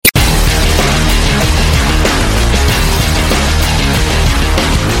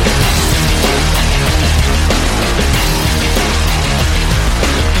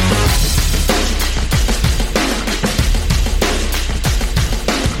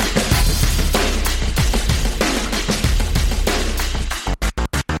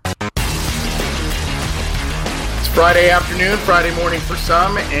Friday afternoon, Friday morning for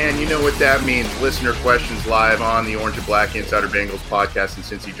some, and you know what that means. Listener questions live on the Orange and Black Insider Bengals podcast and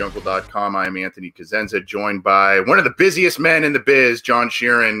CincyJungle.com. I am Anthony Cosenza, joined by one of the busiest men in the biz, John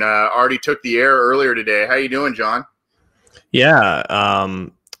Sheeran. Already took the air earlier today. How you doing, John? Yeah,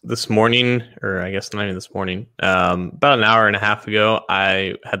 this morning, or I guess not even this morning, about an hour and a half ago,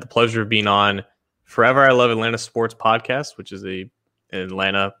 I had the pleasure of being on Forever I Love Atlanta Sports podcast, which is an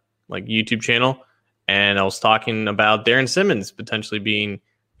Atlanta YouTube channel. And I was talking about Darren Simmons potentially being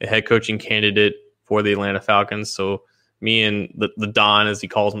a head coaching candidate for the Atlanta Falcons. So me and the Don, as he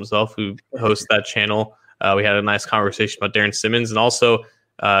calls himself, who hosts that channel, we had a nice conversation about Darren Simmons. And also,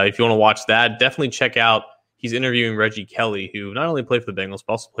 if you want to watch that, definitely check out, he's interviewing Reggie Kelly, who not only played for the Bengals,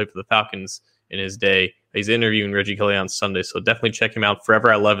 but also played for the Falcons in his day. He's interviewing Reggie Kelly on Sunday. So definitely check him out.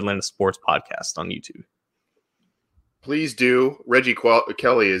 Forever I Love Atlanta Sports podcast on YouTube. Please do. Reggie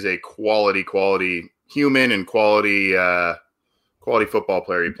Kelly is a quality human and quality football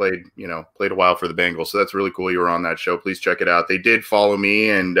player. He played a while for the Bengals, so that's really cool you were on that show. Please check it out. They did follow me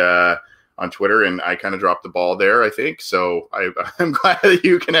and on Twitter, and I kind of dropped the ball there, I think. So I'm glad that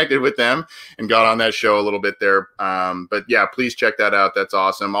you connected with them and got on that show a little bit there. But yeah, please check that out. That's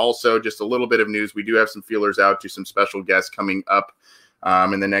awesome. Also, just a little bit of news. We do have some feelers out to some special guests coming up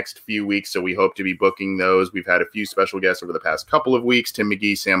in the next few weeks, so we hope to be booking those. We've had a few special guests over the past couple of weeks, Tim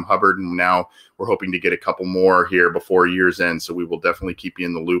McGee, Sam Hubbard, and now we're hoping to get a couple more here before year's end, so we will definitely keep you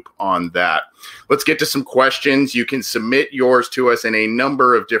in the loop on that. Let's get to some questions. You can submit yours to us in a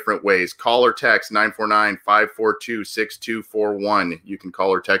number of different ways. Call or text 949-542-6241. You can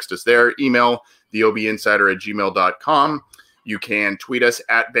call or text us there. Email theobinsider@gmail.com. You can tweet us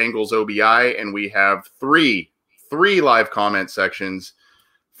at BengalsOBI, and we have three live comment sections: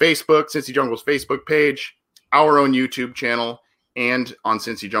 Facebook, Cincy Jungle's Facebook page, our own YouTube channel, and on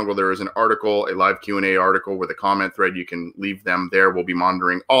Cincy Jungle there is an article, a live Q&A article with a comment thread. You can leave them there. We'll be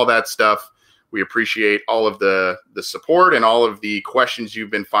monitoring all that stuff. We appreciate all of the support and all of the questions you've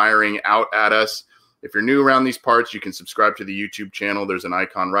been firing out at us. If you're new around these parts, you can subscribe to the YouTube channel. There's an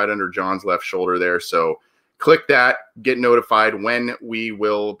icon right under John's left shoulder there, so click that, get notified when we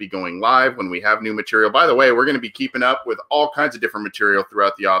will be going live, when we have new material. By the way, we're going to be keeping up with all kinds of different material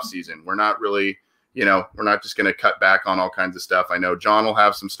throughout the off season. We're not really, we're not just going to cut back on all kinds of stuff. I know John will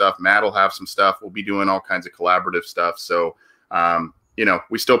have some stuff. Matt will have some stuff. We'll be doing all kinds of collaborative stuff. So,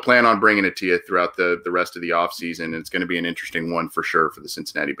 we still plan on bringing it to you throughout the rest of the off season. It's going to be an interesting one for sure for the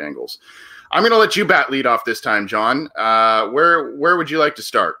Cincinnati Bengals. I'm going to let you lead off this time, John. Where would you like to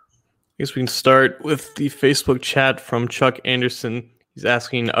start? I guess we can start with the Facebook chat from Chuck Anderson. He's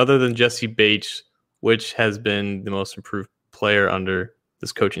asking, other than Jesse Bates, which has been the most improved player under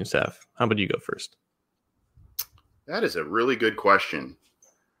this coaching staff? How about you go first? That is a really good question.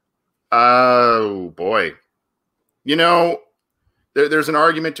 Oh, boy. There's an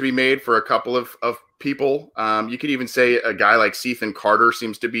argument to be made for a couple of people. You could even say a guy like Ethan Carter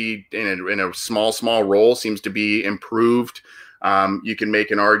seems to be in a small role, seems to be improved. You can make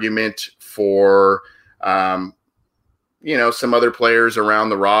an argument for, some other players around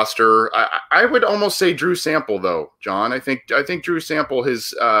the roster. I would almost say Drew Sample, though, John. I think Drew Sample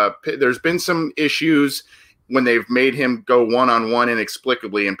has. There's been some issues when they've made him go one-on-one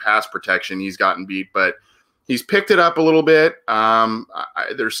inexplicably in pass protection. He's gotten beat, but he's picked it up a little bit.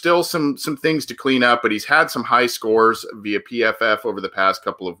 There's still some things to clean up, but he's had some high scores via PFF over the past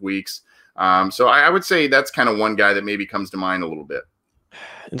couple of weeks. So I would say that's kind of one guy that maybe comes to mind a little bit.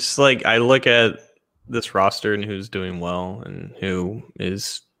 It's like I look at this roster and who's doing well and who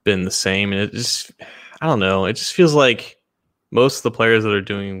has been the same. And it just, I don't know. It just feels like most of the players that are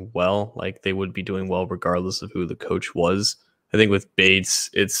doing well, like they would be doing well regardless of who the coach was. I think with Bates,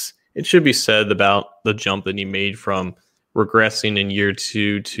 it should be said about the jump that he made from regressing in year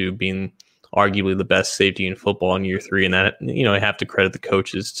 2 to being arguably the best safety in football in year 3, and that I have to credit the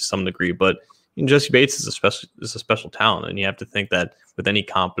coaches to some degree. But Jesse Bates is a special talent, and you have to think that with any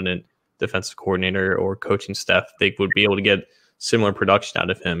competent defensive coordinator or coaching staff, they would be able to get similar production out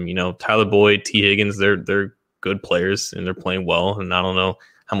of him. Tyler Boyd, T. Higgins, they're good players and they're playing well, and I don't know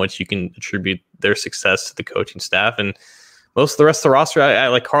how much you can attribute their success to the coaching staff. And most of the rest of the roster, I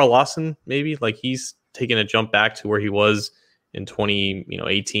like Carl Lawson, maybe like he's taken a jump back to where he was in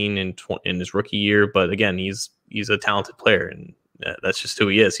 2018 and in his rookie year. But again, he's a talented player, and that's just who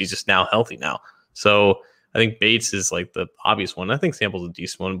he is. He's just now healthy now. So I think Bates is like the obvious one. I think Sample's a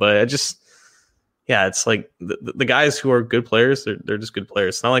decent one, but it's like the guys who are good players, they're just good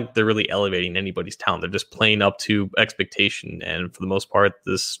players. It's not like they're really elevating anybody's talent. They're just playing up to expectation. And for the most part,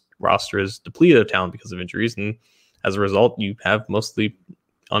 this roster is depleted of talent because of injuries. And as a result, you have mostly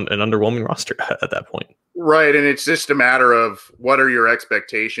an underwhelming roster at that point. Right, and it's just a matter of what are your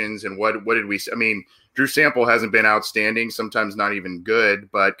expectations and what did we – I mean, Drew Sample hasn't been outstanding, sometimes not even good,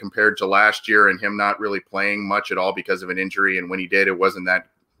 but compared to last year and him not really playing much at all because of an injury, and when he did, it wasn't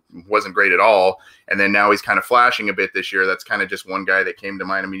great at all. And then now he's kind of flashing a bit this year. That's kind of just one guy that came to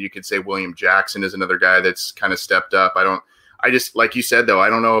mind. I mean, you could say William Jackson is another guy that's kind of stepped up. I just, like you said, though,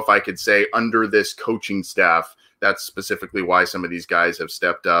 I don't know if I could say under this coaching staff, that's specifically why some of these guys have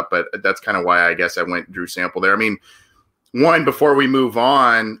stepped up. But that's kind of why I guess I went Drew Sample there. I mean, one, before we move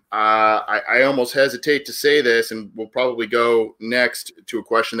on, I almost hesitate to say this, and we'll probably go next to a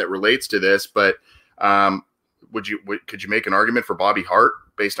question that relates to this, but could you make an argument for Bobby Hart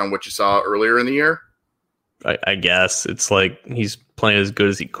based on what you saw earlier in the year? I guess it's like he's playing as good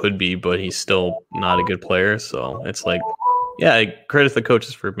as he could be, but he's still not a good player. So it's like, yeah, I credit the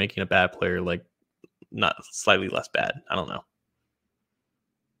coaches for making a bad player like not slightly less bad. I don't know.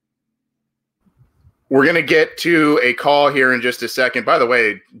 We're going to get to a call here in just a second. By the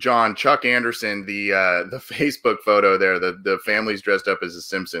way, John, Chuck Anderson, the Facebook photo there, the family's dressed up as the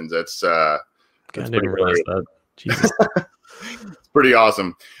Simpsons. That's I didn't realize that. Jesus. It's pretty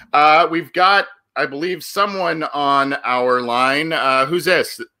awesome. We've got, I believe, someone on our line. Who's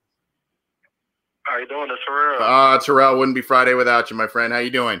this? How you doing? It's Terrell. Terrell, wouldn't be Friday without you, my friend. How you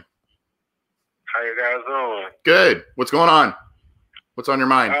doing? How you guys doing? Good. What's going on? What's on your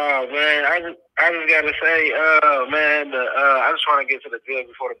mind? Oh, man, I just got to say, man, I just want to get to the good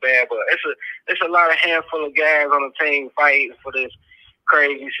before the bad, but it's a lot of handful of guys on the team fighting for this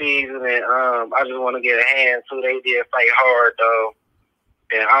crazy season, and I just want to get a hand too. They did fight hard, though.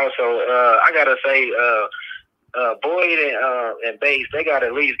 And also, I got to say, Boyd and Bates, they got to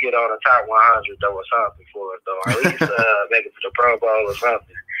at least get on the top 100, though, or something for it, though. At least make it to the Pro Bowl or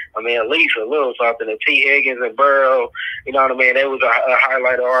something. I mean, at least a little something. And T. Higgins and Burrow, you know what I mean? That was a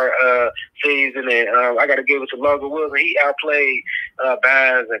highlight of our season. And I got to give it to Logan Wilson. He outplayed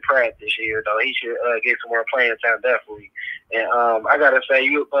Bynes and Pratt this year, though. He should get some more playing time, definitely. And I got to say,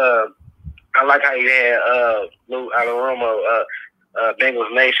 I like how you had Lou Alaromo,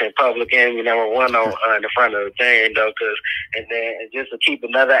 Bengals Nation Public Enemy #1 on in the front of the thing, though, and just to keep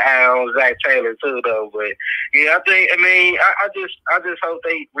another eye on Zach Taylor too, though. But yeah, I just hope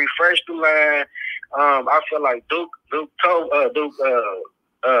they refresh the line. I feel like Duke Tobin,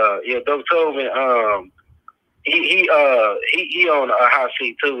 he on a hot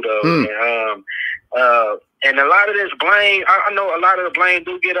seat too, though. And a lot of this blame, I know a lot of the blame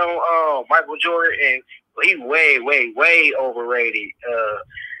do get on Michael Jordan, and he way overrated.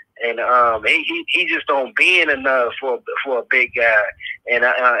 And he just don't bend enough for a big guy. And a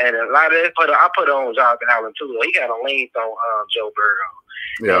lot of it, I put on Jonathan Allen too. He got a lean on Joe Burrow.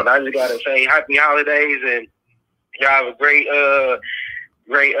 Yeah. And I just gotta say happy holidays, and y'all have a great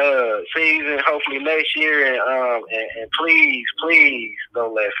season. Hopefully next year, and please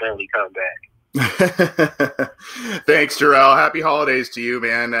don't let Finley come back. Thanks, Terrell. Happy holidays to you,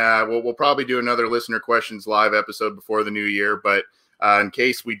 man. We'll probably do another listener questions live episode before the new year, but in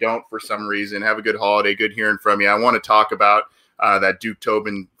case we don't for some reason, have a good holiday. Good hearing from you. I want to talk about that Duke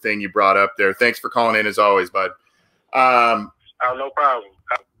Tobin thing you brought up there. Thanks for calling in as always, bud. No problem.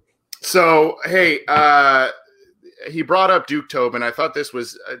 So, hey, he brought up Duke Tobin. I thought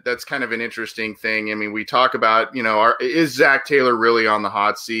that's kind of an interesting thing. I mean, we talk about, is Zach Taylor really on the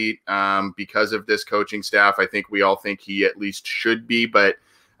hot seat because of this coaching staff? I think we all think he at least should be, but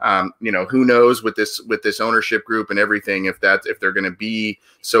who knows with this ownership group and everything, if they're going to be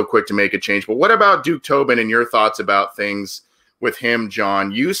so quick to make a change. But what about Duke Tobin and your thoughts about things with him,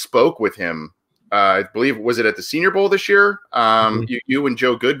 John? You spoke with him. I believe, was it at the Senior Bowl this year? You and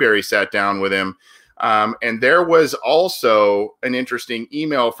Joe Goodberry sat down with him. And there was also an interesting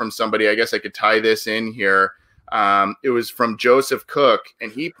email from somebody. I guess I could tie this in here. It was from Joseph Cook,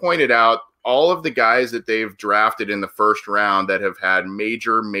 and he pointed out all of the guys that they've drafted in the first round that have had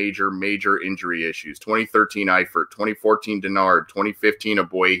major injury issues. 2013 Eifert, 2014 Denard, 2015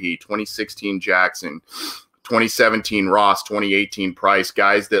 Aboihi, 2016 Jackson, 2017 Ross, 2018 Price,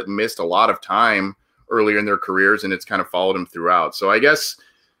 guys that missed a lot of time earlier in their careers, and it's kind of followed them throughout. So I guess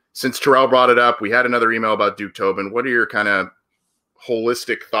since Terrell brought it up, we had another email about Duke Tobin. What are your kind of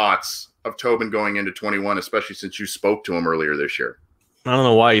holistic thoughts of Tobin going into 21, especially since you spoke to him earlier this year? I don't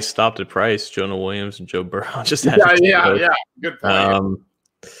know why he stopped at Price, Jonah Williams, and Joe Burrow. Yeah. Good point.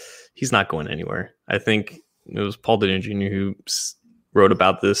 He's not going anywhere. I think it was Paul Daniel Jr. who wrote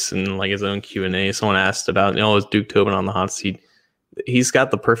about this in like his own Q&A. Someone asked about, is Duke Tobin on the hot seat? He's got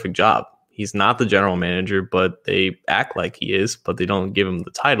the perfect job. He's not the general manager, but they act like he is, but they don't give him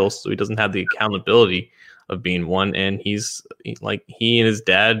the title, so he doesn't have the accountability of being one. And he's like, he and his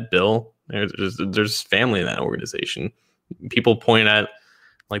dad, Bill, There's family in that organization. People point at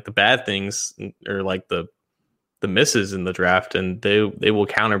like the bad things or like the misses in the draft, and they will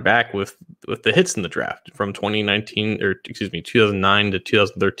counter back with the hits in the draft from 2009 to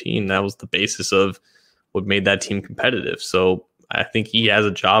 2013. That was the basis of what made that team competitive. So I think he has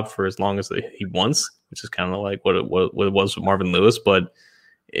a job for as long as he wants, which is kind of like what it was with Marvin Lewis, but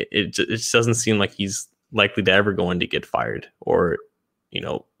it just doesn't seem like he's likely to ever going to get fired or,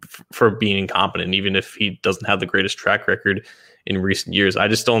 for being incompetent, even if he doesn't have the greatest track record in recent years. I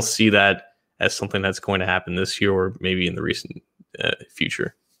just don't see that as something that's going to happen this year or maybe in the recent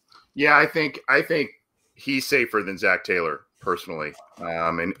future. Yeah, I think he's safer than Zach Taylor personally,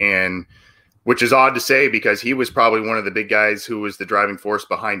 and which is odd to say because he was probably one of the big guys who was the driving force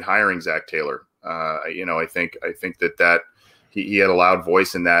behind hiring Zach Taylor. I think that he had a loud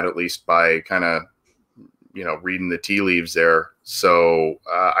voice in that, at least by kind of, reading the tea leaves there. So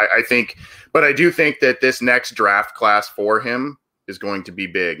I do think that this next draft class for him is going to be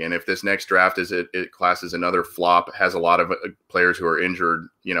big. And if this next draft class is another flop, has a lot of players who are injured,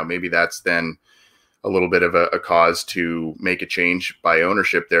 maybe that's then a little bit of a cause to make a change by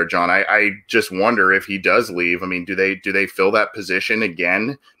ownership there, John. I just wonder if he does leave. I mean, do they fill that position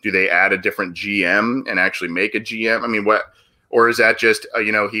again? Do they add a different GM and actually make a GM? I mean, or is that just,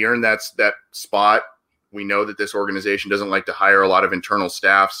 he earned that spot. We know that this organization doesn't like to hire a lot of internal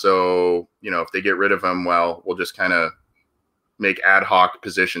staff. So, if they get rid of him, well, we'll just kind of make ad hoc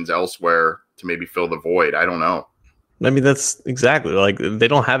positions elsewhere to maybe fill the void. I don't know. I mean, that's exactly like they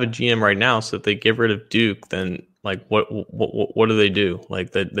don't have a GM right now. So if they get rid of Duke, then like what do they do?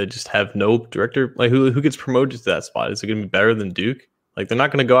 Like they just have no director. Like who gets promoted to that spot? Is it going to be better than Duke? Like they're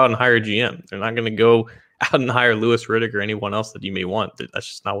not going to go out and hire a GM. They're not going to go out and hire Louis Riddick or anyone else that you may want. That's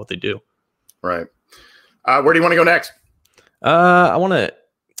just not what they do. Right. Where do you want to go next?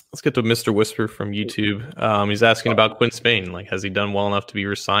 Let's get to Mr. Whisper from YouTube. He's asking about Quinn Spain. Like, has he done well enough to be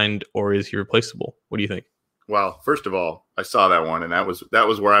resigned, or is he replaceable? What do you think? Well, first of all, I saw that one, and that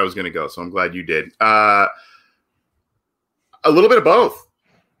was where I was going to go. So I'm glad you did. A little bit of both,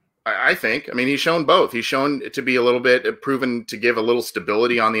 I think. I mean, he's shown both. He's shown to be a little bit proven to give a little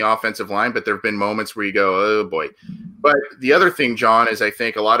stability on the offensive line, but there have been moments where you go, oh boy. But the other thing, John, is I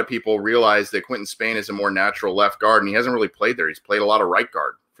think a lot of people realize that Quentin Spain is a more natural left guard, and he hasn't really played there. He's played a lot of right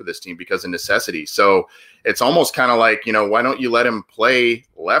guard for this team because of necessity. So it's almost kind of like, why don't you let him play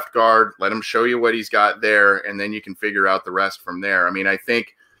left guard, let him show you what he's got there, and then you can figure out the rest from there. I mean, I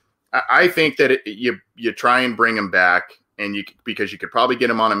think that you try and bring him back, and because you could probably get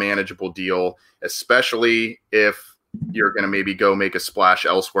him on a manageable deal, especially if you're going to maybe go make a splash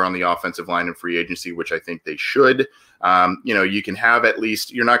elsewhere on the offensive line in free agency, which I think they should. You can have at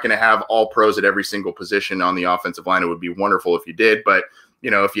least, you're not going to have all pros at every single position on the offensive line. It would be wonderful if you did, but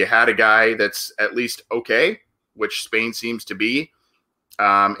if you had a guy that's at least okay, which Spain seems to be,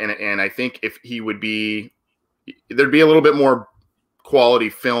 and I think if he would be, there'd be a little bit more quality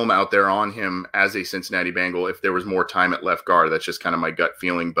film out there on him as a Cincinnati Bengal if there was more time at left guard. That's just kind of my gut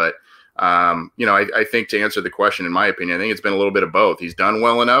feeling. But, I think to answer the question, in my opinion, I think it's been a little bit of both. He's done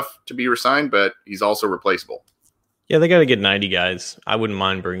well enough to be resigned, but he's also replaceable. Yeah, they got to get 90 guys. I wouldn't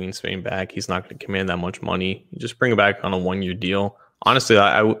mind bringing Spain back. He's not going to command that much money. You just bring him back on a 1-year deal. Honestly,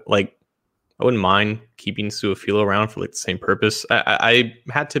 I wouldn't mind keeping Suafilo around for like the same purpose. I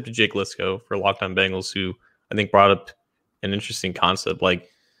had tipped to Jake Lisco for Locked On Bengals, who I think brought up an interesting concept. Like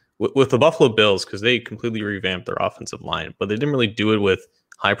with the Buffalo Bills, because they completely revamped their offensive line, but they didn't really do it with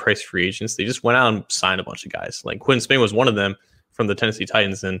high-priced free agents. They just went out and signed a bunch of guys. Like Quinn Spain was one of them from the Tennessee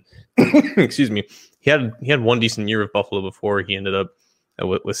Titans, and excuse me, he had one decent year with Buffalo before he ended up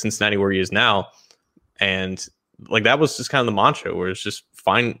with Cincinnati where he is now, and like that was just kind of the mantra, where it's just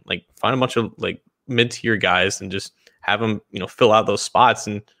find a bunch of like mid-tier guys and just have them fill out those spots,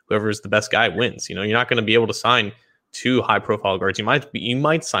 and whoever is the best guy wins. You're not going to be able to sign 2 high-profile guards. You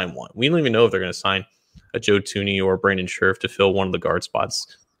might sign one. We don't even know if they're going to sign a Joe Tooney or Brandon Scherf to fill one of the guard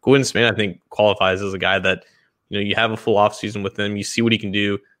spots. Quinn Spain, I think, qualifies as a guy that you have a full offseason with him. You see what he can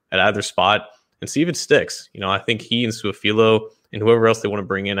do at either spot and see if it sticks. I think he and Suafilo and whoever else they want to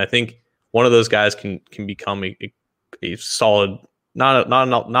bring in, I think one of those guys can become a solid, not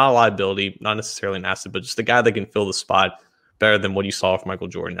a liability, not necessarily an asset, but just a guy that can fill the spot better than what you saw from Michael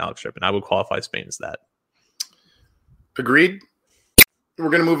Jordan and Alex Tripp. And I would qualify Spain as that. Agreed. We're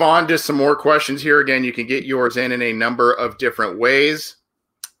going to move on to some more questions here. Again, you can get yours in a number of different ways.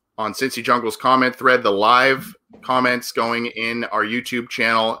 On Cincy Jungle's comment thread, the live comments going in our YouTube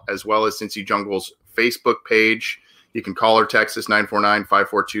channel, as well as Cincy Jungle's Facebook page. You can call or text us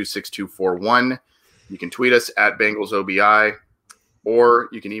 949-542-6241. You can tweet us at BengalsOBI. or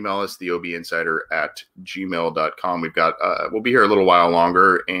you can email us, theobinsider@gmail.com. We've got, we'll be here a little while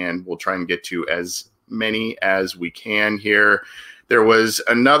longer, and we'll try and get to as many as we can here. There was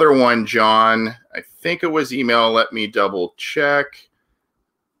another one, John. I think it was email. Let me double check.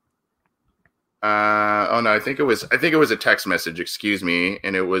 I think it was a text message, excuse me.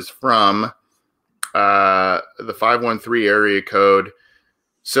 And it was from the 513 area code.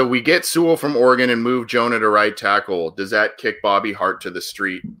 So we get Sewell from Oregon and move Jonah to right tackle. Does that kick Bobby Hart to the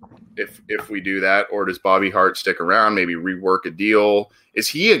street if we do that? Or does Bobby Hart stick around, maybe rework a deal? Is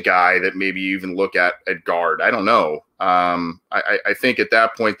he a guy that maybe you even look at guard? I don't know. I think at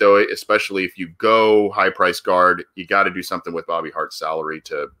that point, though, especially if you go high-price guard, you got to do something with Bobby Hart's salary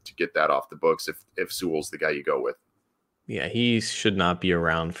to get that off the books if Sewell's the guy you go with. Yeah, he should not be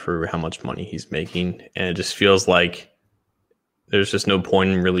around for how much money he's making. And it just feels like there's just no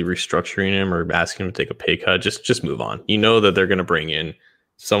point in really restructuring him or asking him to take a pay cut. Just move on. You know that they're going to bring in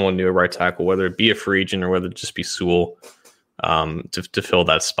someone new at right tackle, whether it be a free agent or whether it just be Sewell to fill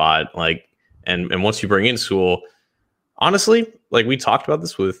that spot. Like, and once you bring in Sewell, honestly, like we talked about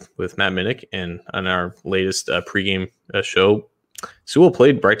this with Matt Minnick and on our latest pregame show, Sewell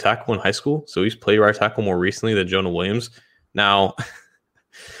played right tackle in high school, so he's played right tackle more recently than Jonah Williams. Now,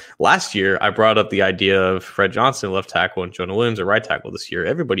 last year, I brought up the idea of Fred Johnson left tackle and Jonah Williams at right tackle this year.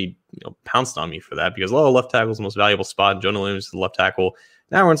 Everybody pounced on me for that because, left tackle is the most valuable spot, and Jonah Williams is the left tackle.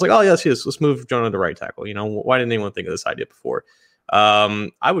 Now everyone's like, oh, yes, let's move Jonah to right tackle. Why didn't anyone think of this idea before?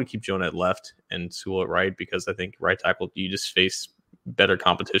 I would keep Jonah at left and Sewell at right because I think right tackle, you just face better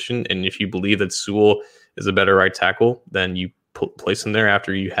competition. And if you believe that Sewell is a better right tackle, then you place him there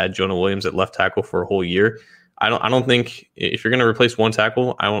after you had Jonah Williams at left tackle for a whole year. I don't think if you're going to replace one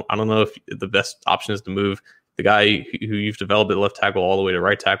tackle, I don't know if the best option is to move the guy who you've developed at left tackle all the way to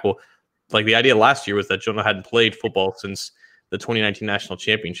right tackle. Like the idea last year was that Jonah hadn't played football since the 2019 national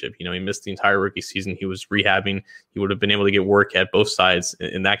championship. He missed the entire rookie season. He was rehabbing. He would have been able to get work at both sides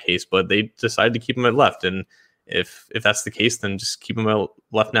in that case, but they decided to keep him at left. And if that's the case, then just keep him at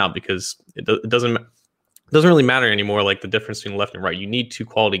left now because it doesn't really matter anymore. Like the difference between left and right, you need two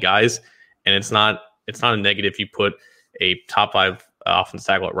quality guys, and it's not a negative you put a top 5 offensive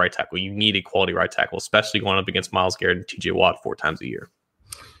tackle at right tackle. You need a quality right tackle, especially going up against Myles Garrett and TJ Watt 4 times a year.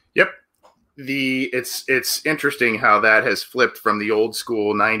 Yep. It's interesting how that has flipped from the old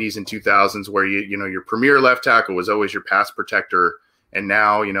school 90s and 2000s where your premier left tackle was always your pass protector, and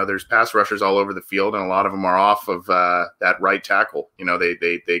now there's pass rushers all over the field, and a lot of them are off of that right tackle.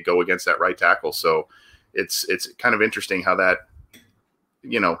 They go against that right tackle, so it's kind of interesting how that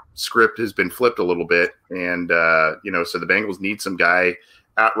script has been flipped a little bit, and so the Bengals need some guy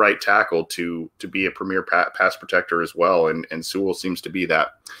at right tackle to be a premier pass protector as well, and Sewell seems to be that.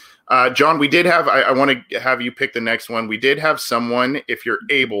 John, we did have, I want to have you pick the next one. We did have someone, if you're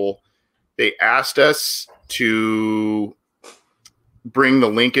able, they asked us to bring the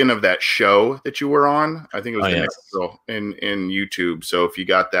link in of that show that you were on. I think it was next show in YouTube. So if you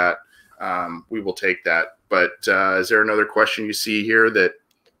got that, we will take that. But is there another question you see here that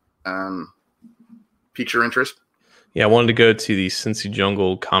piques your interest? Yeah, I wanted to go to the Cincy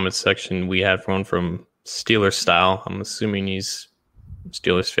Jungle comment section. We had one from Steelers Style. I'm assuming he's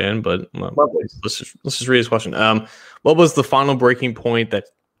Steelers fan, but let's just read his question. What was the final breaking point that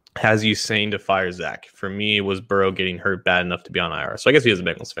has you saying to fire Zach? For me, it was Burrow getting hurt bad enough to be on IR. So I guess he is a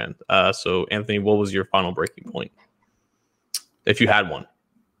Bengals fan. So Anthony, what was your final breaking point, if you had one?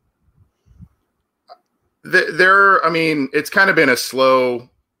 It's kind of been a slow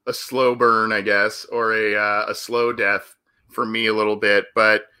burn, I guess, or a slow death for me a little bit.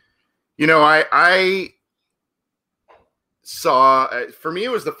 But I saw, for me,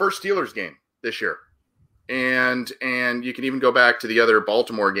 it was the first Steelers game this year. And you can even go back to the other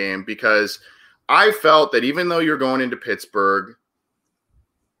Baltimore game, because I felt that even though you're going into Pittsburgh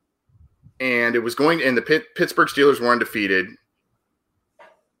and the Pittsburgh Steelers were undefeated,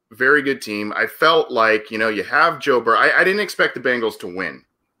 very good team. I felt like, you have Joe Burrow. I didn't expect the Bengals to win,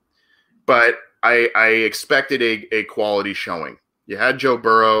 but I expected a quality showing. You had Joe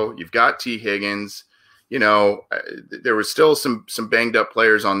Burrow, you've got T. Higgins. There was still some banged up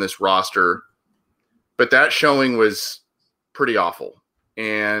players on this roster, but that showing was pretty awful.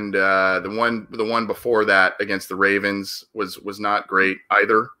 And the one before that against the Ravens was not great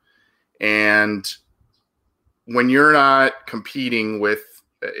either. And when you're not competing with,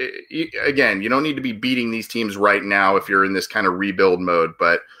 again, you don't need to be beating these teams right now if you're in this kind of rebuild mode,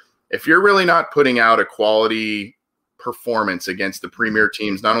 but if you're really not putting out a quality performance against the premier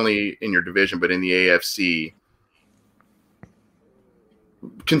teams, not only in your division, but in the AFC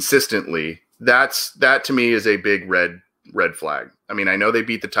consistently, that to me is a big red red flag. I mean, I know they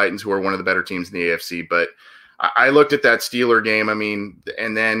beat the Titans, who are one of the better teams in the AFC, but I looked at that Steeler game. I mean,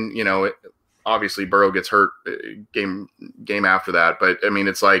 and then, obviously Burrow gets hurt game after that. But I mean,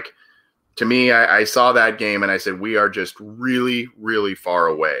 it's like, to me, I saw that game and I said, we are just really, really far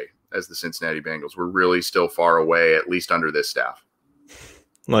away as the Cincinnati Bengals. We're really still far away, at least under this staff.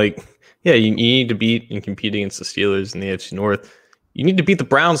 Like, yeah, you need to beat and compete against the Steelers in the AFC North. You need to beat the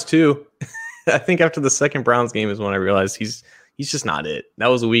Browns too. I think after the second Browns game is when I realized he's just not it. That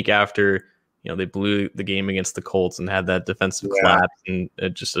was a week after, they blew the game against the Colts and had that defensive collapse, and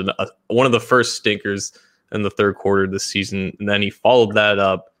just one of the first stinkers in the third quarter this season. And then he followed that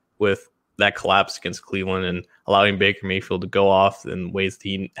up with that collapse against Cleveland and allowing Baker Mayfield to go off in ways that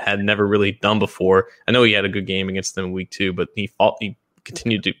he had never really done before. I know he had a good game against them in week 2, but he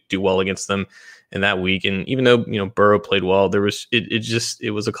continued to do well against them in that week. And even though, Burrow played well,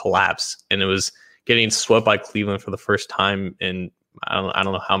 it was a collapse, and it was getting swept by Cleveland for the first time in I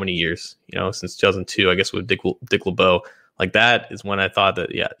don't know how many years, since 2002, I guess, with Dick LeBeau. Like, that is when I thought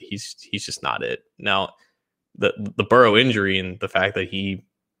that, yeah, he's just not it. Now, the Burrow injury and the fact that he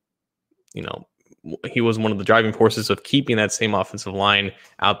was one of the driving forces of keeping that same offensive line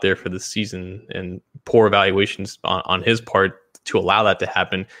out there for the season, and poor evaluations on his part to allow that to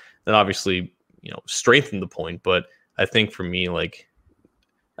happen, that obviously, strengthened the point. But I think for me, like,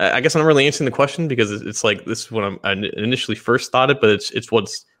 I guess I'm not really answering the question, because it's like, this is when I initially first thought it, but it's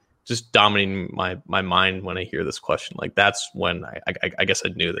what's just dominating my mind when I hear this question. Like, that's when I guess I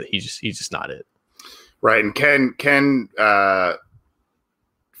knew that he's just not it. Right. And Ken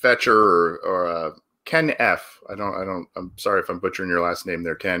Fetcher or Ken F. I'm sorry if I'm butchering your last name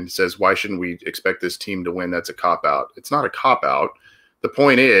there, Ken, says, why shouldn't we expect this team to win? That's a cop-out. It's not a cop-out. The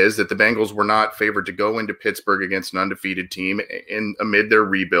point is that the Bengals were not favored to go into Pittsburgh against an undefeated team amid their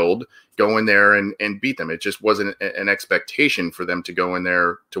rebuild, go in there and beat them. It just wasn't an expectation for them to go in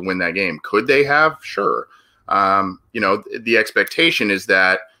there to win that game. Could they have? Sure. The expectation is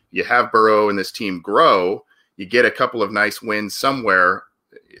that you have Burrow and this team grow, you get a couple of nice wins somewhere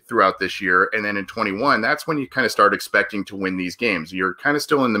throughout this year, and then in 21, that's when you kind of start expecting to win these games. You're kind of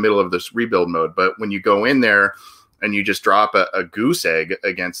still in the middle of this rebuild mode, but when you go in there and you just drop a goose egg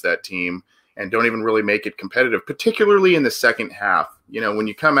against that team and don't even really make it competitive, particularly in the second half. When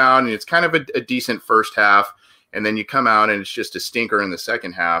you come out and it's kind of a decent first half, and then you come out and it's just a stinker in the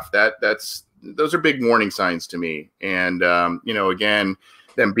second half, those are big warning signs to me. And, again,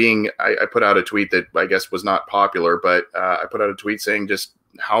 them being, I put out a tweet that I guess was not popular, but I put out a tweet saying just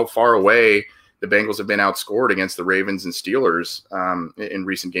how far away the Bengals have been outscored against the Ravens and Steelers in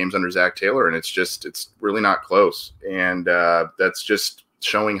recent games under Zach Taylor. And it's really not close. And that's just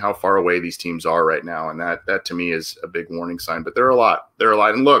showing how far away these teams are right now. And that to me is a big warning sign, but there are a lot.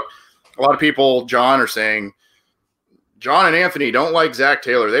 And look, a lot of people, John, are saying, John and Anthony don't like Zach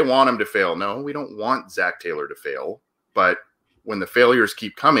Taylor. They want him to fail. No, we don't want Zach Taylor to fail. But when the failures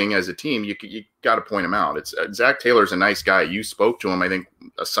keep coming as a team, you got to point them out. It's Zach Taylor's a nice guy. You spoke to him, I think,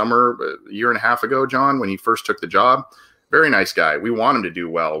 a year and a half ago, John, when he first took the job. Very nice guy. We want him to do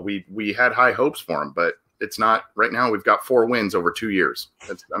well. We had high hopes for him, but it's not right now. We've got 4 wins over 2 years.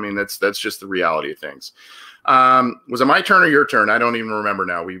 That's just the reality of things. Was it my turn or your turn? I don't even remember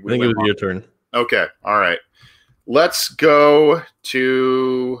now. I think it was your turn. Okay. All right. Let's go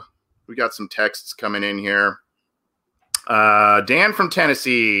to, we got some texts coming in here. Dan from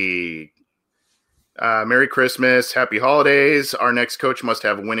Tennessee. Merry Christmas. Happy holidays. Our next coach must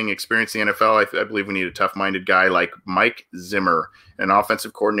have a winning experience in the NFL. I believe we need a tough-minded guy like Mike Zimmer, an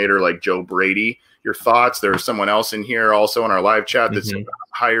offensive coordinator like Joe Brady. Your thoughts? There's someone else in here also in our live chat that's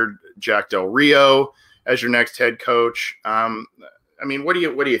hired Jack Del Rio as your next head coach. What do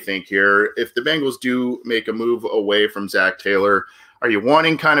you think here? If the Bengals do make a move away from Zach Taylor, are you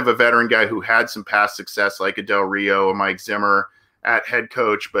wanting kind of a veteran guy who had some past success like a Del Rio or Mike Zimmer at head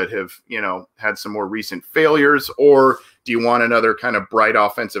coach, but have, had some more recent failures? Or do you want another kind of bright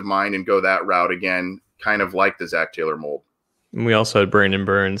offensive mind and go that route again, kind of like the Zach Taylor mold? And we also had Brandon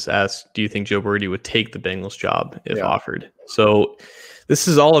Burns ask, do you think Joe Brady would take the Bengals job if offered? So this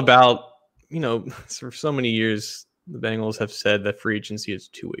is all about, for so many years, the Bengals have said that free agency is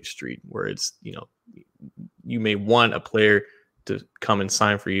a two-way street, where it's, you may want a player to come and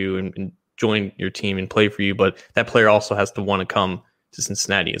sign for you and join your team and play for you, but that player also has to want to come to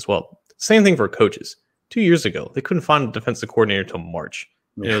Cincinnati as well. Same thing for coaches. 2 years ago, they couldn't find a defensive coordinator until March.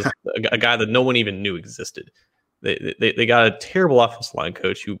 It was a guy that no one even knew existed. They got a terrible offensive line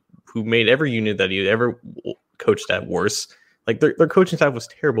coach who made every unit that he ever coached at worse. Like their coaching staff was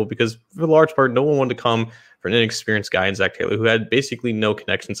terrible because for the large part, no one wanted to come for an inexperienced guy in Zach Taylor who had basically no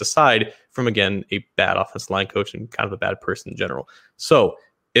connections aside from, again, a bad offensive line coach and kind of a bad person in general. So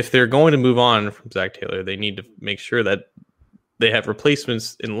if they're going to move on from Zach Taylor, they need to make sure that they have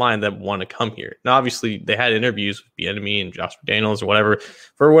replacements in line that want to come here. Now, obviously, they had interviews with Bieniemy and Josh McDaniels or whatever.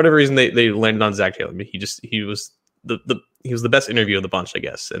 For whatever reason, they landed on Zach Taylor. He was the best interview of the bunch, I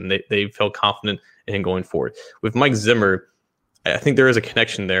guess, and they felt confident in him going forward. With Mike Zimmer, I think there is a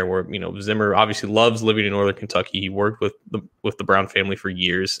connection there where, Zimmer obviously loves living in Northern Kentucky. He worked with the Brown family for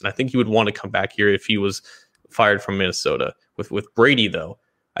years, and I think he would want to come back here if he was fired from Minnesota. With Brady, though,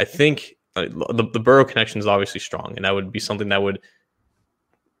 I think the Burrow connection is obviously strong, and that would be something that would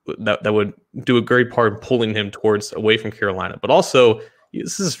do a great part in pulling him towards away from Carolina. But also,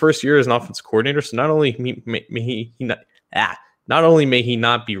 this is his first year as an offensive coordinator, so not only may he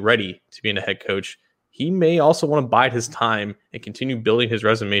not be ready to be a head coach, he may also want to bide his time and continue building his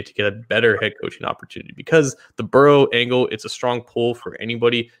resume to get a better head coaching opportunity. Because the Burrow angle, it's a strong pull for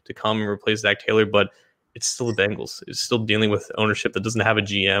anybody to come and replace Zach Taylor, but it's still the Bengals. It's still dealing with ownership that doesn't have a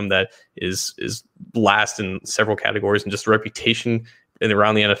GM that is last in several categories and just a reputation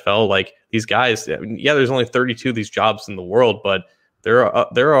around the NFL. Like these guys, there's only 32 of these jobs in the world, but there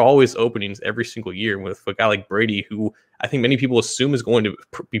are always openings every single year with a guy like Brady, who I think many people assume is going to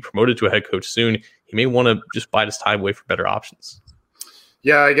be promoted to a head coach soon. He may want to just bide his time, wait for better options.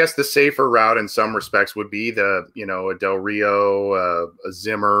 Yeah, I guess the safer route in some respects would be a Del Rio, a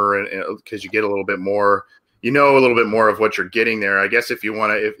Zimmer, and because you get a little bit more, a little bit more of what you're getting there. I guess if you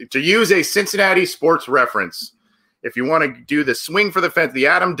want to use a Cincinnati sports reference, if you want to do the swing for the fence, the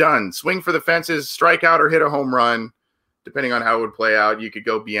Adam Dunn swing for the fences, strike out or hit a home run, depending on how it would play out, you could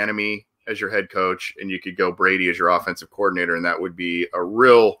go Bieniemy as your head coach, and you could go Brady as your offensive coordinator, and that would be a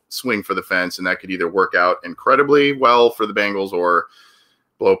real swing for the fence, and that could either work out incredibly well for the Bengals or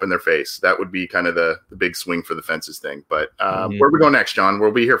blow up in their face. That would be kind of the big swing for the fences thing. But where we go next, John?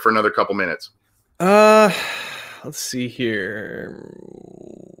 We'll be here for another couple minutes. Let's see here.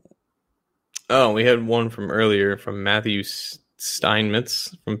 Oh, we had one from earlier from Matthew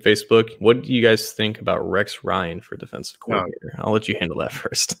Steinmetz from Facebook. What do you guys think about Rex Ryan for defensive coordinator? I'll let you handle that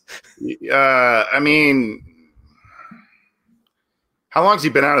first. I mean, how long has he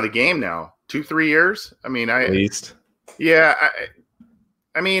been out of the game now? 2-3 years? I mean, at least. Yeah,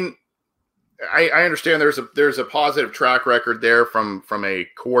 I mean, I understand there's a positive track record there from a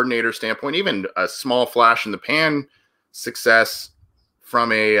coordinator standpoint, even a small flash in the pan success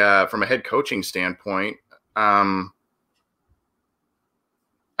from a head coaching standpoint.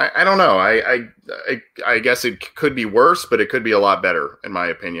 I don't know. I guess it could be worse, but it could be a lot better, in my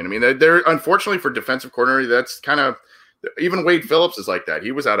opinion. I mean, they're unfortunately for defensive coordinator, that's kind of even Wade Phillips is like that.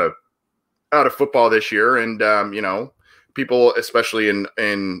 He was out of football this year, and people, especially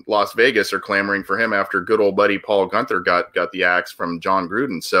in Las Vegas, are clamoring for him after good old buddy Paul Gunther got the axe from John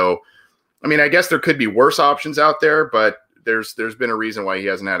Gruden. So, I mean, I guess there could be worse options out there, but there's been a reason why he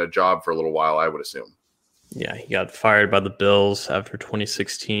hasn't had a job for a little while, I would assume. Yeah, he got fired by the Bills after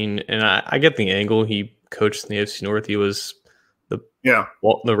 2016, and I get the angle. He coached in the AFC North. He was the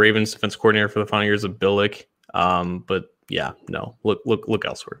Ravens defense coordinator for the final years of Billick. But yeah, no, look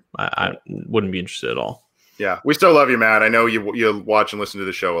elsewhere. I wouldn't be interested at all. Yeah, we still love you, Matt. I know you watch and listen to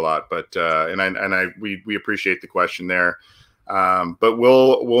the show a lot, but we appreciate the question there. But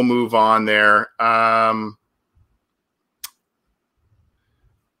we'll move on there.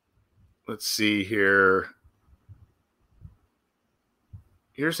 Let's see here.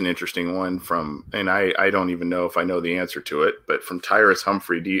 Here's an interesting one and I don't even know if I know the answer to it, but from Tyrus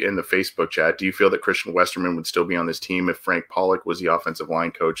Humphrey in the Facebook chat, do you feel that Christian Westerman would still be on this team if Frank Pollock was the offensive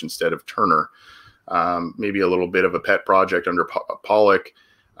line coach instead of Turner? Maybe a little bit of a pet project under Pollock.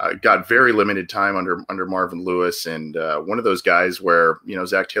 Got very limited time under Marvin Lewis, and one of those guys where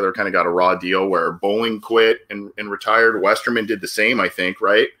Zach Taylor kind of got a raw deal where Bowling quit and retired. Westerman did the same, I think,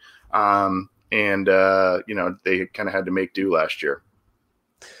 right? They kind of had to make do last year.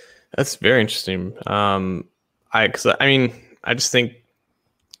 That's very interesting. I just think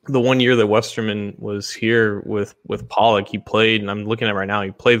the 1 year that Westerman was here with Pollock, he played, and I'm looking at it right now,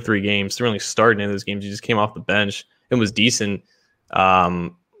 he played 3 games, didn't really start in those games. He just came off the bench. It was decent.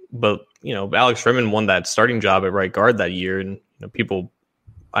 But Alex Redmond won that starting job at right guard that year. And people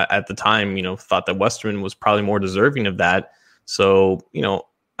at the time, thought that Westerman was probably more deserving of that. So,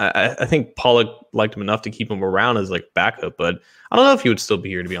 I think Pollock liked him enough to keep him around as like backup, but I don't know if he would still be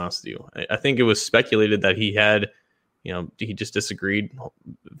here, to be honest with you. I think it was speculated that he had, he just disagreed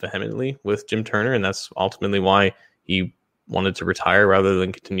vehemently with Jim Turner, and that's ultimately why he wanted to retire rather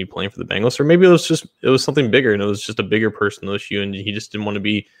than continue playing for the Bengals, or maybe it was something bigger and it was just a bigger personal issue and he just didn't want to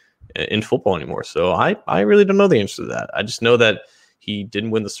be in football anymore. So I really don't know the answer to that. I just know that he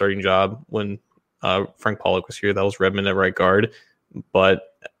didn't win the starting job when Frank Pollock was here. That was Redmond at right guard,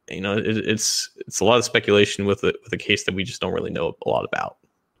 but it's a lot of speculation with a case that we just don't really know a lot about.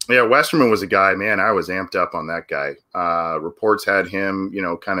 Yeah, Westerman was a guy, man, I was amped up on that guy. Reports had him,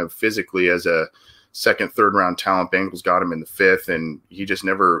 kind of physically as a second, third round talent. Bengals got him in the fifth, and he just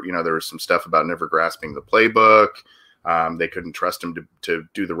never, there was some stuff about never grasping the playbook. They couldn't trust him to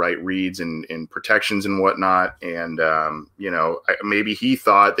do the right reads and protections and whatnot. And, maybe he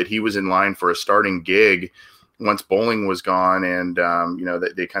thought that he was in line for a starting gig once Bowling was gone. And,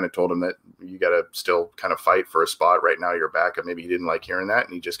 they kind of told him that you got to still kind of fight for a spot right now. You're backup. Maybe he didn't like hearing that.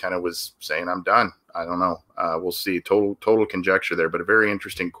 And he just kind of was saying, I'm done. I don't know. We'll see. Total conjecture there, but a very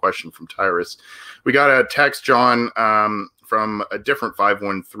interesting question from Tyrus. We got a text, John, from a different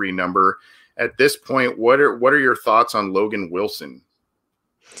 513 number. At this point, what are your thoughts on Logan Wilson?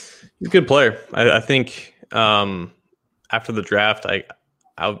 He's a good player. I think after the draft,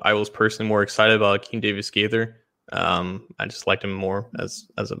 I was personally more excited about Akeem Davis-Gaither. I just liked him more as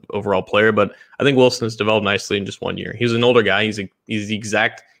an overall player, but I think Wilson has developed nicely in just 1 year. He's an older guy. He's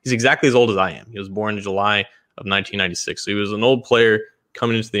exactly as old as I am. He was born in July of 1996, so he was an old player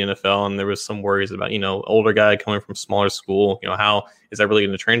coming into the NFL, and there was some worries about older guy coming from smaller school. How is that really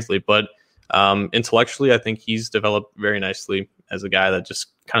going to translate? But intellectually, I think he's developed very nicely as a guy that just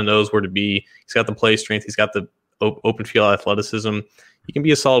kind of knows where to be. He's got the play strength. He's got the open field athleticism. He can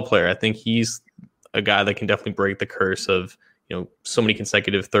be a solid player. I think he's a guy that can definitely break the curse of so many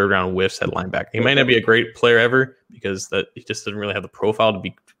consecutive third round whiffs at linebacker. He might not be a great player ever because that he just doesn't really have the profile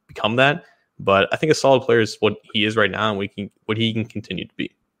to become that. But I think a solid player is what he is right now, and what he can continue to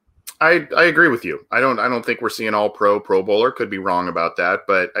be. I agree with you. I don't think we're seeing all pro bowler. Could be wrong about that,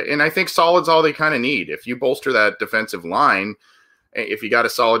 but I think solid's all they kind of need. If you bolster that defensive line, if you got a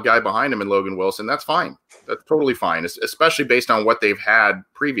solid guy behind him in Logan Wilson, that's fine. That's totally fine, especially based on what they've had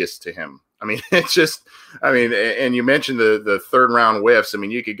previous to him. I mean, and you mentioned the third round whiffs. I mean,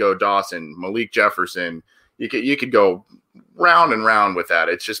 you could go Dawson, Malik Jefferson. You could go round and round with that.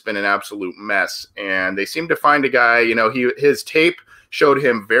 It's just been an absolute mess. And they seem to find a guy, his tape showed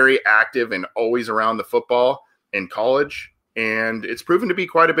him very active and always around the football in college. And it's proven to be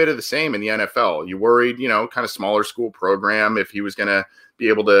quite a bit of the same in the NFL. You worried, kind of smaller school program, if he was going to be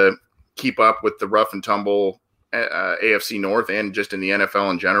able to keep up with the rough and tumble AFC North and just in the NFL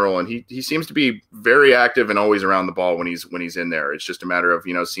in general. And he seems to be very active and always around the ball when he's in there. It's just a matter of,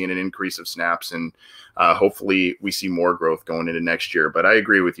 seeing an increase of snaps, and hopefully we see more growth going into next year. But I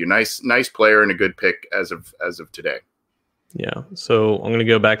agree with you. Nice player and a good pick as of today. Yeah. So I'm going to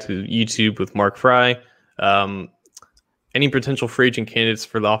go back to YouTube with Mark Fry. Any potential free agent candidates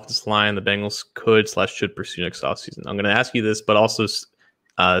for the offensive line the Bengals could/should pursue next offseason? I'm going to ask you this, but also say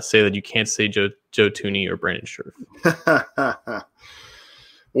that you can't say Joe Tooney or Brandon Scherf.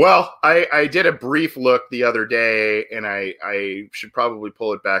 Well, I did a brief look the other day, and I should probably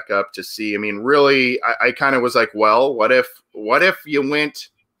pull it back up to see. I mean, really, I kind of was like, well, what if you went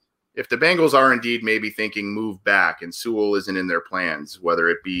 – if the Bengals are indeed maybe thinking move back and Sewell isn't in their plans, whether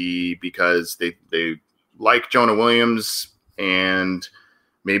it be because they like Jonah Williams and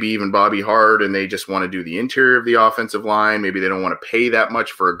maybe even Bobby Hart, and they just want to do the interior of the offensive line. Maybe they don't want to pay that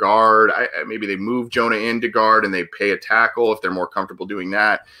much for a guard. Maybe they move Jonah into guard and they pay a tackle if they're more comfortable doing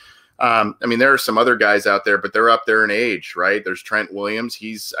that. There are some other guys out there, but they're up there in age, right? There's Trent Williams.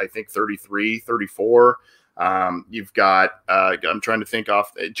 He's, I think, 33, 34. You've got, I'm trying to think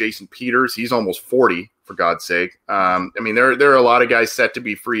off, Jason Peters. He's almost 40, for God's sake. There are a lot of guys set to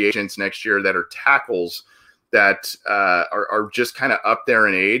be free agents next year that are tackles that are just kind of up there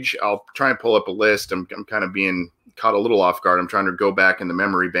in age. I'll try and pull up a list. I'm kind of being caught a little off guard. I'm trying to go back in the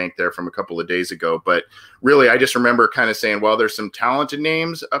memory bank there from a couple of days ago. But really, I just remember kind of saying, well, there's some talented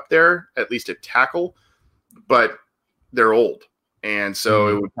names up there, at least at tackle, but they're old. And so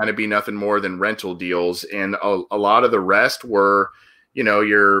it would kind of be nothing more than rental deals. And a lot of the rest were,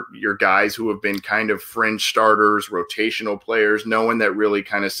 your guys who have been kind of fringe starters, rotational players, no one that really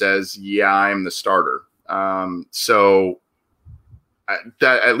kind of says, yeah, I'm the starter. So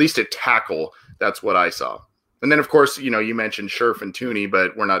that at least at tackle, that's what I saw. And then, of course, you mentioned Scherf and Tooney,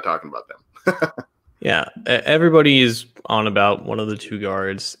 but we're not talking about them. Yeah, everybody is on about one of the two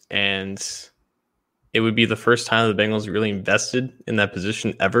guards, and it would be the first time the Bengals really invested in that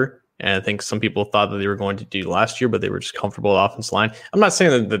position ever. And I think some people thought that they were going to do last year, but they were just comfortable with offensive line. I'm not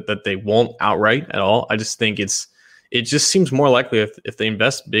saying that they won't outright at all. I just think it just seems more likely if they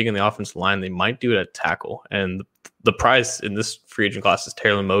invest big in the offensive line, they might do it at tackle. And the prize in this free agent class is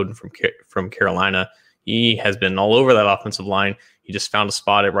Taylor Moden from Carolina. He has been all over that offensive line. He just found a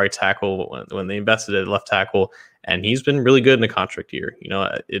spot at right tackle when they invested at left tackle, and he's been really good in a contract year.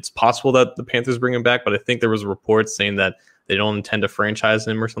 It's possible that the Panthers bring him back, but I think there was a report saying that they don't intend to franchise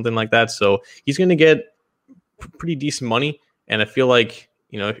him or something like that. So he's going to get pretty decent money, and I feel like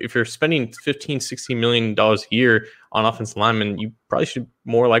if you're spending $15-16 million a year on offensive linemen, you probably should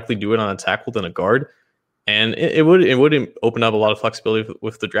more likely do it on a tackle than a guard. And it would open up a lot of flexibility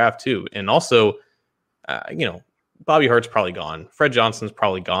with the draft too. And also, Bobby Hart's probably gone. Fred Johnson's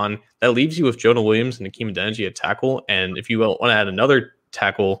probably gone. That leaves you with Jonah Williams and Hakeem Adeniji at tackle. And if you want to add another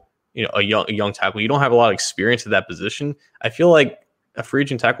tackle, a young tackle, you don't have a lot of experience at that position. I feel like a free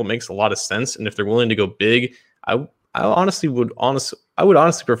agent tackle makes a lot of sense. And if they're willing to go big, I would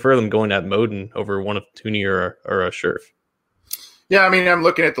honestly prefer them going at Moden over one of Tooney or a Scherf. Yeah, I mean, I'm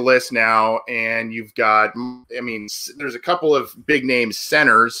looking at the list now, and you've got, there's a couple of big name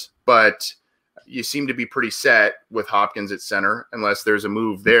centers, but you seem to be pretty set with Hopkins at center, unless there's a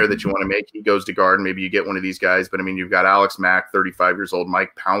move there that you want to make. He goes to guard, and maybe you get one of these guys. But, you've got Alex Mack, 35 years old,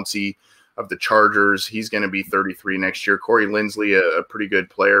 Mike Pouncey of the Chargers. He's going to be 33 next year. Corey Linsley, a pretty good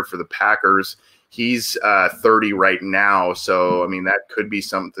player for the Packers. He's 30 right now, so, that could be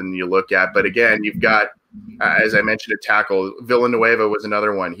something you look at. But, again, you've got, as I mentioned, a tackle. Villanueva was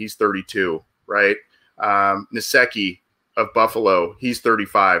another one. He's 32, right? Nasecki of Buffalo, he's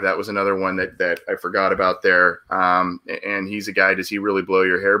 35. That was another one that I forgot about there. And he's a guy, does he really blow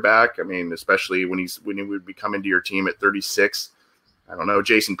your hair back? Especially when he would be coming to your team at 36. I don't know.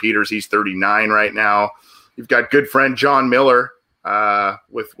 Jason Peters, he's 39 right now. You've got good friend John Miller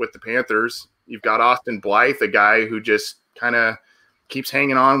with the Panthers. You've got Austin Blythe, a guy who just kind of keeps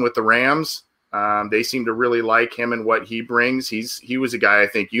hanging on with the Rams. They seem to really like him and what he brings. He was a guy I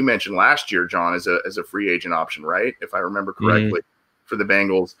think you mentioned last year, John, as a free agent option, right? If I remember correctly, for the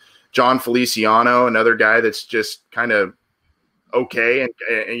Bengals. John Feliciano, another guy that's just kind of okay,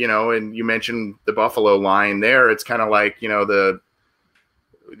 and you mentioned the Buffalo line there. It's kind of like the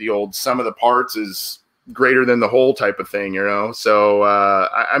old sum of the parts is greater than the whole type of thing, So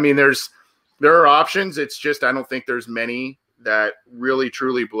there are options. It's just I don't think there's many that really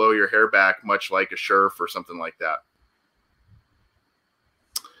truly blow your hair back, much like a Scherf or something like that.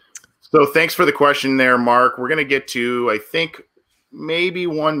 So thanks for the question there, Mark. We're going to get to, I think, maybe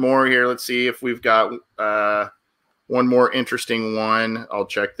one more here. Let's see if we've got one more interesting one. I'll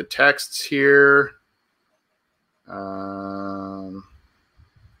check the texts here.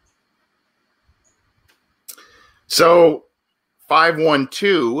 So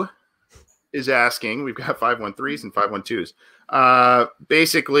 512 is asking, we've got 513s and 512s.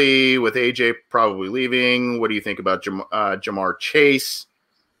 Basically, with AJ probably leaving, what do you think about Jamar Chase?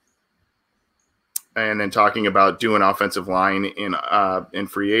 And then talking about doing offensive line in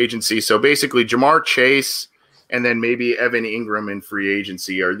free agency. So basically, Jamar Chase and then maybe Evan Ingram in free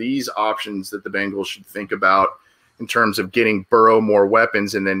agency. Are these options that the Bengals should think about in terms of getting Burrow more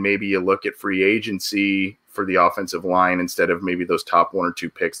weapons, and then maybe you look at free agency for the offensive line instead of maybe those top one or two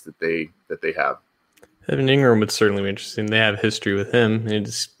picks that they have? Evan Ingram would certainly be interesting. They have history with him. It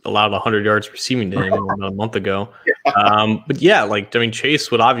just allowed 100 yards receiving to him about a month ago. Yeah. But yeah,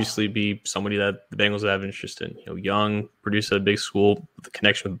 Chase would obviously be somebody that the Bengals would have interest in. Young, produced at a big school, with the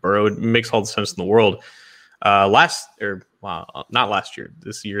connection with Burrow. It makes all the sense in the world. Not last year.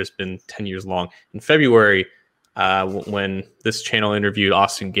 This year has been 10 years long. In February, when this channel interviewed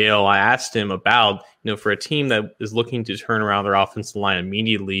Austin Gale, I asked him about, for a team that is looking to turn around their offensive line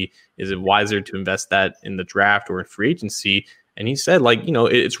immediately, is it wiser to invest that in the draft or in free agency? And he said,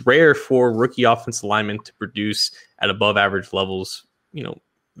 it's rare for rookie offensive linemen to produce at above average levels,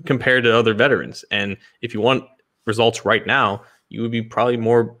 compared to other veterans. And if you want results right now, you would be probably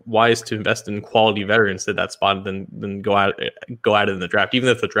more wise to invest in quality veterans at that spot than go at it in the draft, even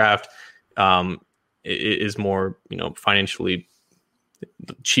if the draft is more, financially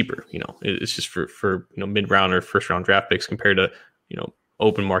cheaper. It's just for mid-round or first-round draft picks compared to,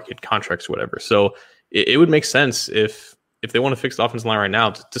 open market contracts or whatever. So it would make sense if they want to fix the offensive line right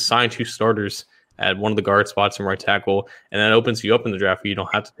now to sign two starters at one of the guard spots and right tackle, and that opens you up in the draft where you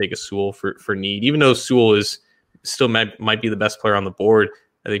don't have to take a Sewell for need. Even though Sewell is still might be the best player on the board,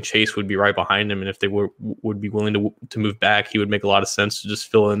 I think Chase would be right behind him, and if they would be willing to move back, he would make a lot of sense to just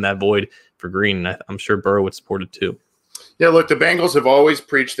fill in that void for Green. I'm sure Burrow would support it too. Yeah, look, the Bengals have always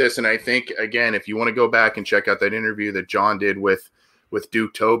preached this, and I think, again, if you want to go back and check out that interview that John did with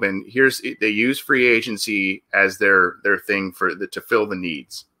Duke Tobin, they use free agency as their thing to fill the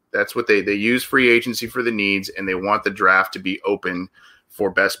needs. That's what they use free agency for the needs, and they want the draft to be open for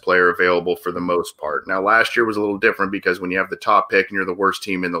best player available for the most part. Now, last year was a little different because when you have the top pick and you're the worst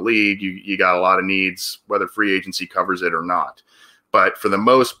team in the league, you got a lot of needs, whether free agency covers it or not. But for the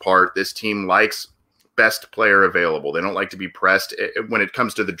most part, this team likes best player available. They don't like to be pressed when it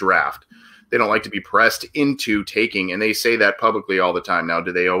comes to the draft. They don't like to be pressed into taking, and they say that publicly all the time. Now,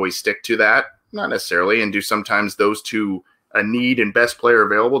 do they always stick to that? Not necessarily. And do sometimes those two, a need and best player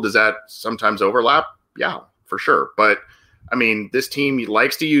available, does that sometimes overlap? Yeah, for sure. But I mean, this team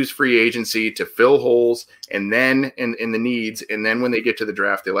likes to use free agency to fill holes, and then in the needs, and then when they get to the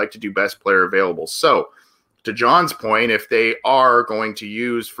draft, they like to do best player available. So to John's point, if they are going to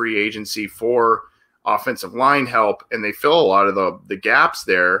use free agency for offensive line help and they fill a lot of the gaps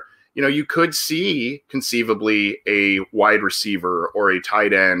there, you know, you could see conceivably a wide receiver or a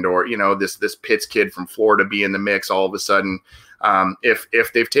tight end or, you know, this Pitts kid from Florida be in the mix all of a sudden.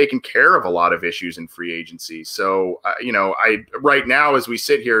 If they've taken care of a lot of issues in free agency. So, you know, right now as we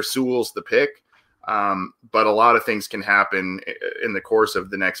sit here, Sewell's the pick, but a lot of things can happen in the course of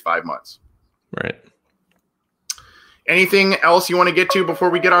the next 5 months. Right. Anything else you want to get to before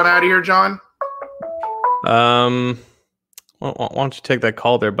we get on out of here, John? Well, why don't you take that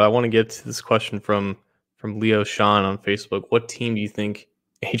call there? But I want to get to this question from Leo Sean on Facebook. What team do you think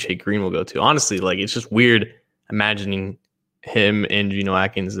AJ Green will go to? Honestly, like, it's just weird imagining him and Geno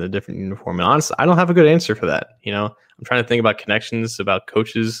Atkins in a different uniform. And honestly, I don't have a good answer for that. You know, I'm trying to think about connections, about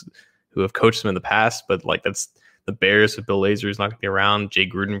coaches who have coached them in the past, but like that's the Bears with Bill Lazor is not going to be around. Jay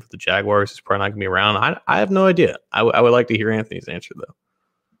Gruden for the Jaguars is probably not going to be around. I have no idea. I would like to hear Anthony's answer though.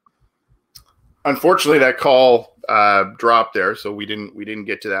 Unfortunately, that call dropped there, so we didn't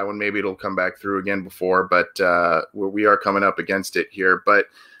get to that one. Maybe it'll come back through again before, but we are coming up against it here. But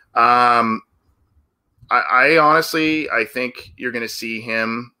I honestly, I think you're going to see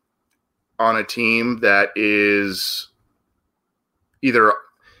him on a team that is either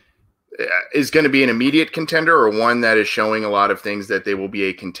is going to be an immediate contender or one that is showing a lot of things that they will be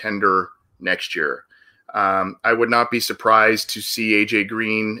a contender next year. I would not be surprised to see AJ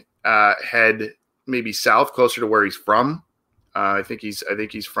Green head maybe south, closer to where he's from. I think he's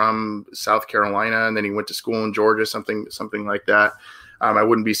from South Carolina, and then he went to school in Georgia, something like that. I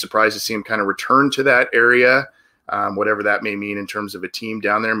wouldn't be surprised to see him kind of return to that area, whatever that may mean in terms of a team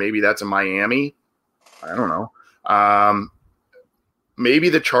down there. Maybe that's a Miami. I don't know. Maybe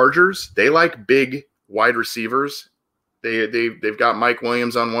the Chargers. They like big wide receivers. They've got Mike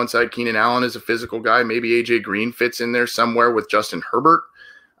Williams on one side. Keenan Allen is a physical guy. Maybe AJ Green fits in there somewhere with Justin Herbert.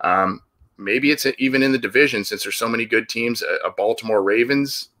 Maybe it's even in the division, since there's so many good teams. A Baltimore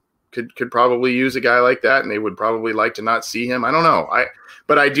Ravens could probably use a guy like that, and they would probably like to not see him. I don't know.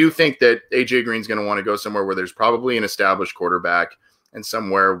 But I do think that AJ Green's going to want to go somewhere where there's probably an established quarterback and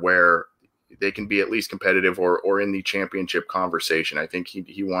somewhere where they can be at least competitive or in the championship conversation. I think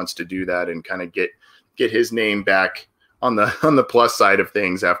he wants to do that and kind of get his name back on the plus side of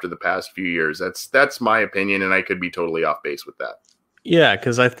things after the past few years. That's my opinion, and I could be totally off base with that. Yeah,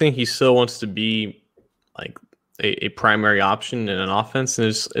 because I think he still wants to be like a primary option in an offense, and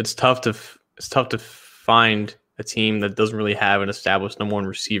it's tough to find a team that doesn't really have an established number one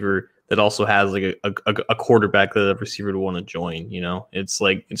receiver that also has like a quarterback that a receiver would want to join. You know, it's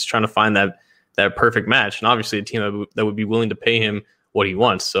trying to find that perfect match, and obviously a team that would be willing to pay him what he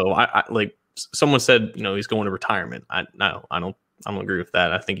wants. So I like someone said, you know, he's going to retirement. I don't agree with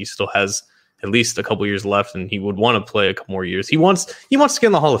that. I think he still has at least a couple years left, and he would want to play a couple more years. He wants to get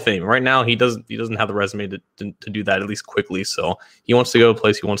in the Hall of Fame. Right now, he doesn't have the resume to do that, at least quickly. So he wants to go to a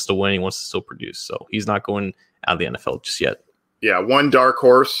place, he wants to win, he wants to still produce. So he's not going out of the NFL just yet. Yeah, one dark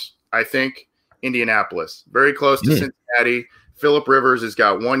horse, I think, Indianapolis. Very close to Cincinnati. Phillip Rivers has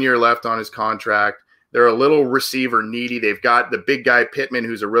got 1 year left on his contract. They're a little receiver needy. They've got the big guy Pittman,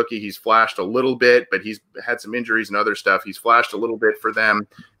 who's a rookie. He's flashed a little bit, but he's had some injuries and other stuff. He's flashed a little bit for them.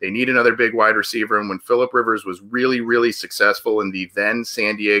 They need another big wide receiver. And when Phillip Rivers was really, really successful in the then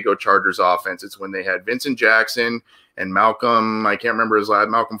San Diego Chargers offense, it's when they had Vincent Jackson and Malcolm, I can't remember his last,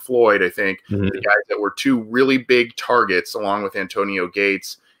 Malcolm Floyd, I think, the guys that were two really big targets along with Antonio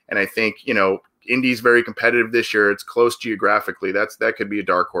Gates. And I think, you know, Indy's very competitive this year. It's close geographically. That could be a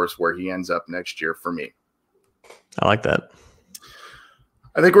dark horse where he ends up next year for me. I like that.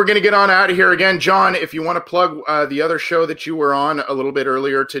 I think we're going to get on out of here again. John, if you want to plug the other show that you were on a little bit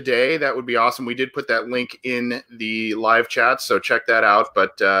earlier today, that would be awesome. We did put that link in the live chat, so check that out.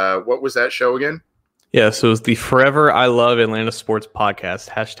 But what was that show again? Yeah, so it's the Forever I Love Atlanta Sports podcast,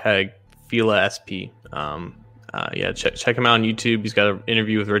 #FILASP. Yeah, check him out on YouTube. He's got an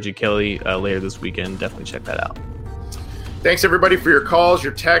interview with Reggie Kelly later this weekend. Definitely check that out. Thanks, everybody, for your calls,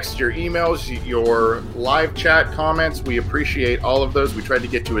 your texts, your emails, your live chat comments. We appreciate all of those. We tried to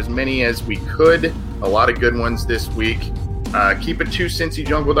get to as many as we could. A lot of good ones this week. Keep it to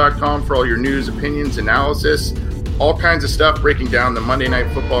CincyJungle.com for all your news, opinions, analysis, all kinds of stuff breaking down the Monday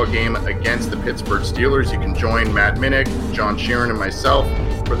Night Football game against the Pittsburgh Steelers. You can join Matt Minnick, John Sheeran, and myself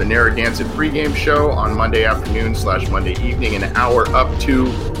for the Narragansett pregame show on Monday afternoon / Monday evening, an hour up to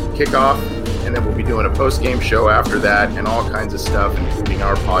kickoff. And then we'll be doing a post-game show after that and all kinds of stuff, including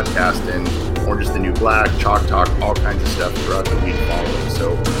our podcast and Orange is the New Black, Chalk Talk, all kinds of stuff throughout the week following.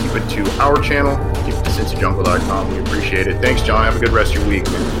 So keep it to our channel, keep it to CincyJungle.com. We appreciate it. Thanks, John. Have a good rest of your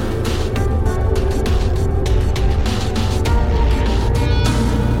week, man.